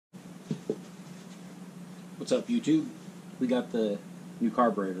What's up, YouTube? We got the new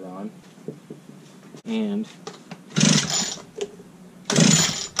carburetor on, and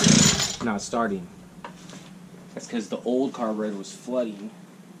not starting. That's because the old carburetor was flooding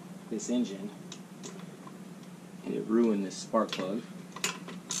this engine, and it ruined this spark plug.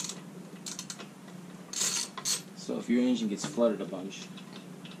 So if your engine gets flooded a bunch,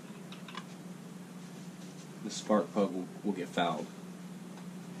 the spark plug will get fouled.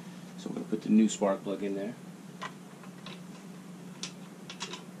 So we're going to put the new spark plug in there.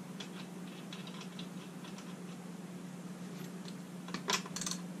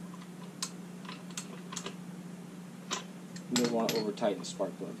 You don't want to over tighten the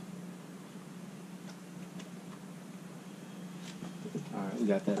spark plug. Alright, we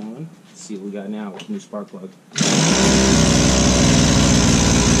got that on. Let's see what we got now with the new spark plug.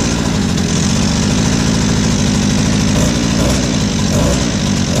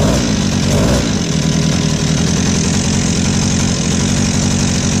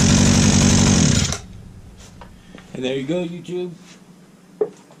 And there you go, YouTube.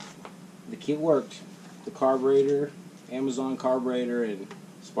 The kit worked. The carburetor, Amazon carburetor, and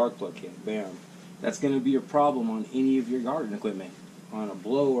spark plug kit. Bam. That's going to be a problem on any of your garden equipment. On a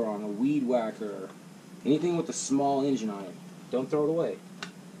blower, on a weed whacker, anything with a small engine on it. Don't throw it away.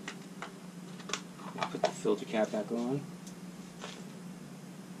 Put the filter cap back on.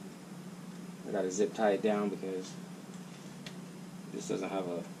 I got to zip tie it down because this doesn't have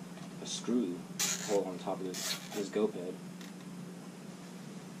a screw hole on top of this gope head.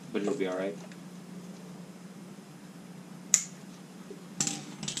 But it'll be alright.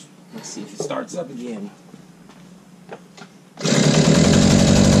 Let's see if it starts up again.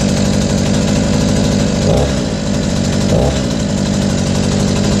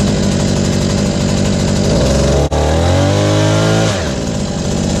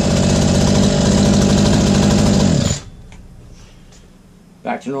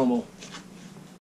 Back to normal.